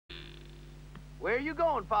Where are you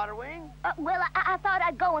going, Potterwing? Well, I thought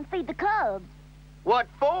I'd go and feed the cubs. What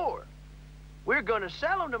for? We're gonna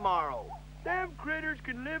sell them tomorrow. Them critters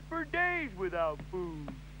can live for days without food.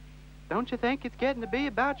 Don't you think it's getting to be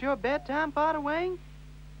about your bedtime, Potterwing?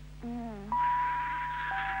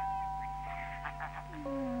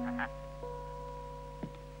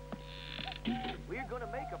 We're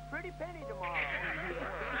gonna make a pretty penny tomorrow.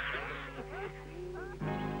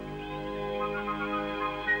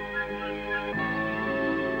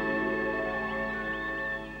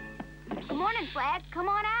 Good morning, Flag. Come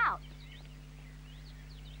on out.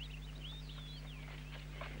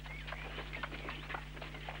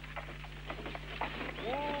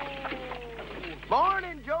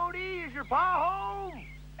 Morning, Jody. Is your pa home?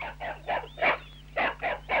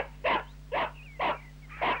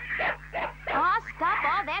 Oh, stop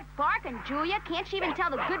all that barking, Julia. Can't you even tell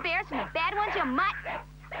the good bears from the bad ones? You might...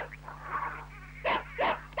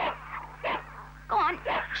 Go on,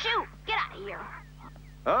 shoot. Get out of here.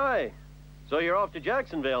 Hi. So you're off to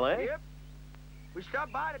Jacksonville, eh? Yep. We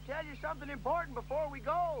stopped by to tell you something important before we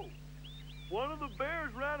go. One of the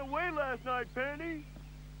bears ran away last night, Penny.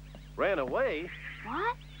 Ran away?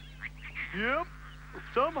 What? Yep.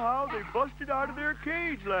 Somehow they busted out of their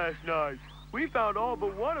cage last night. We found all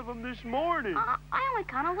but one of them this morning. I only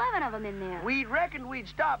count 11 of them in there. We reckoned we'd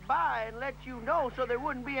stop by and let you know so there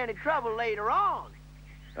wouldn't be any trouble later on.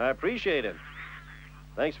 I appreciate it.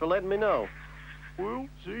 Thanks for letting me know. Well,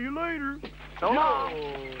 see you later. So long.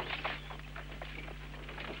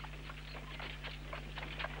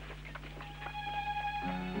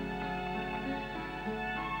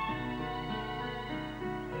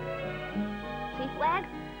 See, Flag?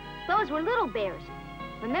 Those were little bears.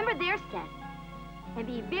 Remember their scent. And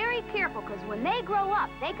be very careful, because when they grow up,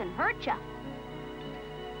 they can hurt you.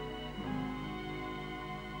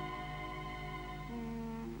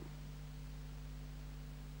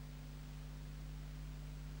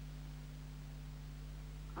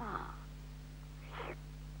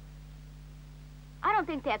 I don't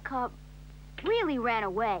think that cub really ran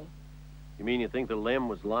away. You mean you think the limb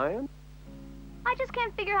was lying? I just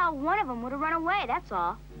can't figure how one of them would have run away, that's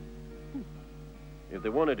all. If they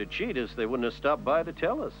wanted to cheat us, they wouldn't have stopped by to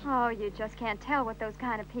tell us. Oh, you just can't tell what those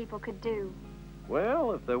kind of people could do.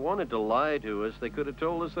 Well, if they wanted to lie to us, they could have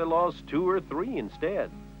told us they lost 2 or 3 instead.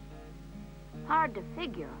 Hard to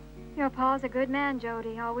figure. Your pa's a good man,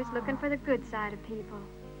 Jody, always looking for the good side of people.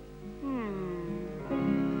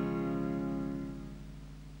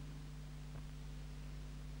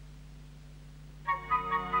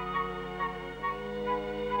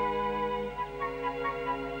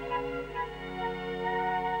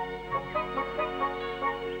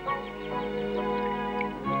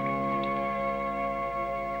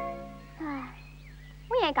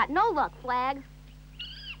 We ain't got no luck, Flag.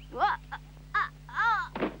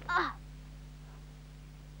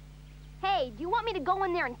 Hey, do you want me to go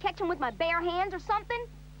in there and catch him with my bare hands or something?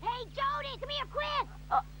 Hey, Jody, come here quick!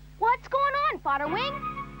 What's going on, Potterwing?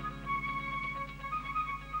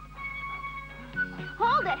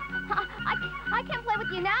 Hold it! I can't play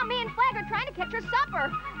with you now. Me and Flag are trying to catch your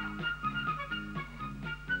supper.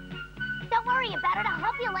 Don't worry about it. I'll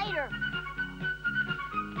help you later.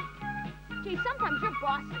 Gee, sometimes you're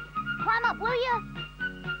bossy. Climb up, will you?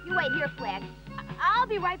 You wait here, Flag. I'll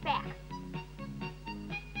be right back.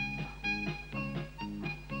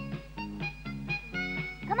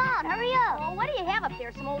 Come on, hurry up. Oh, what do you have up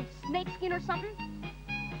there? Some old snake skin or something?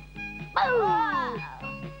 Boom!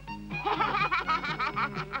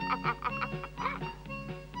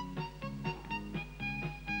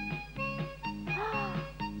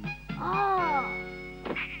 Oh.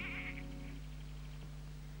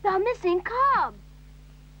 The missing cub.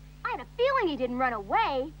 I had a feeling he didn't run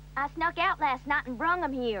away. I snuck out last night and brung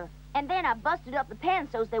him here. And then I busted up the pen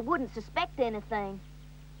so they wouldn't suspect anything.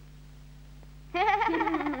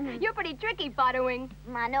 You're pretty tricky, Potterwing.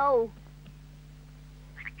 I know.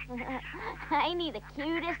 Ain't he the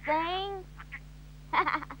cutest thing?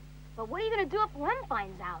 But what are you going to do if Lem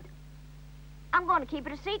finds out? I'm going to keep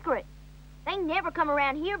it a secret. They never come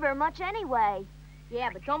around here very much anyway. Yeah,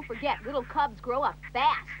 but don't forget, little cubs grow up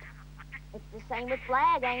fast. It's the same with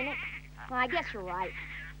Flag, ain't it? Well, I guess you're right.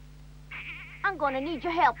 I'm going to need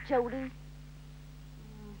your help, Jody.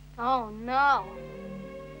 Oh, no.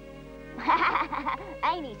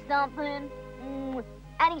 Ain't he something?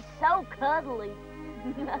 And he's so cuddly.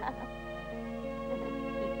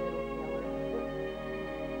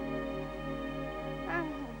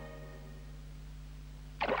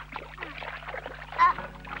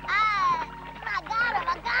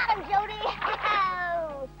 I got him, Jody.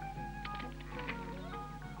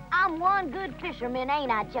 I'm one good fisherman,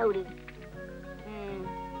 ain't I, Jody?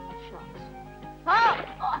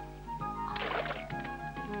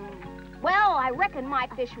 Well, I reckon my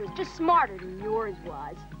fish was just smarter than yours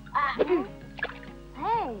was.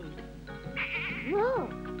 Hey, look.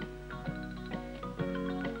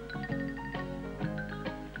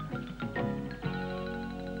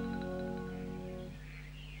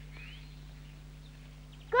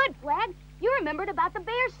 Good, Flag. You remembered about the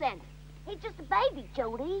bear scent. He's just a baby,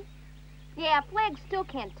 Jody. Yeah, Flag still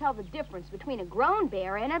can't tell the difference between a grown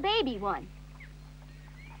bear and a baby one.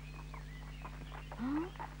 Huh?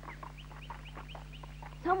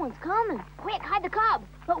 Someone's coming. Quick, hide the cub.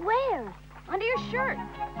 But where? Under your shirt.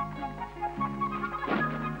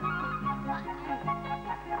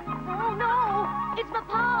 Oh, no. It's my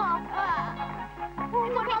paw.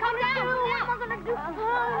 It's okay, come down. What am I going to do?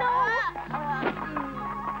 Oh, no.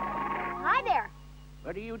 Hi there.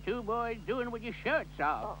 What are you two boys doing with your shirts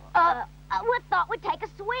off? We thought we'd take a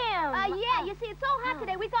swim. Yeah, you see, it's so hot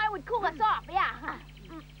today, we thought it would cool us off, yeah.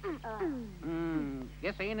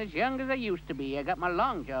 Guess I ain't as young as I used to be. I got my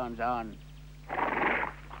long johns on.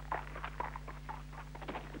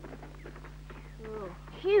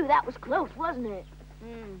 Phew, that was close, wasn't it?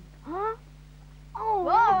 Huh? Oh.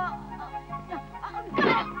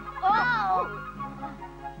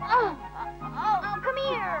 Oh, come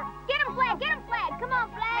here. Get him, Flag, Come on,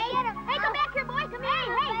 Flag. Get him. Hey, come back here, boy. Come here.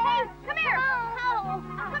 Hey, come here. Oh.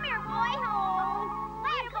 Come here, boy. Oh.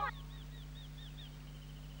 Flag, come on.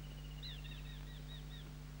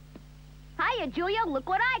 Hiya, Julia. Look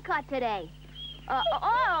what I caught today.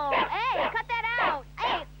 Hey, cut that out.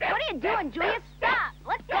 Hey, what are you doing, Julia? Stop.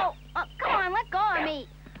 Let go. Come on, let go of me.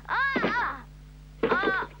 Oh,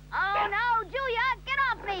 no, Julia, get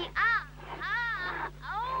off me.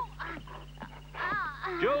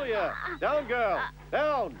 Julia, down, girl,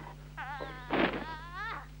 down.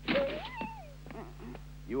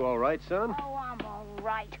 You all right, son? Oh, I'm all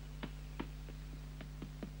right.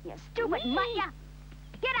 You stupid mutt, ya.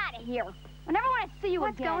 Get out of here. I never want to see you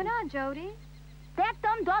What's again. going on, Jody? That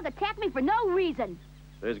dumb dog attacked me for no reason.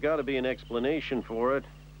 There's got to be an explanation for it.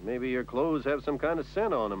 Maybe your clothes have some kind of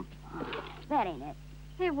scent on them. That ain't it.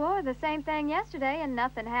 He wore the same thing yesterday, and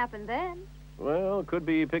nothing happened then. Well, could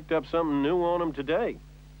be he picked up something new on him today.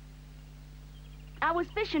 I was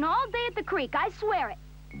fishing all day at the creek, I swear it.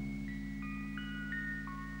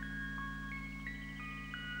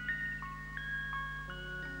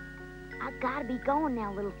 I gotta be going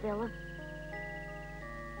now, little fella.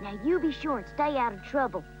 Now, you be sure and stay out of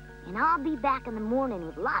trouble. And I'll be back in the morning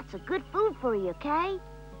with lots of good food for you, okay?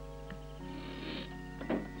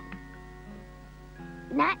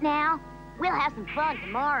 Night now. We'll have some fun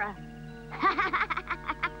tomorrow.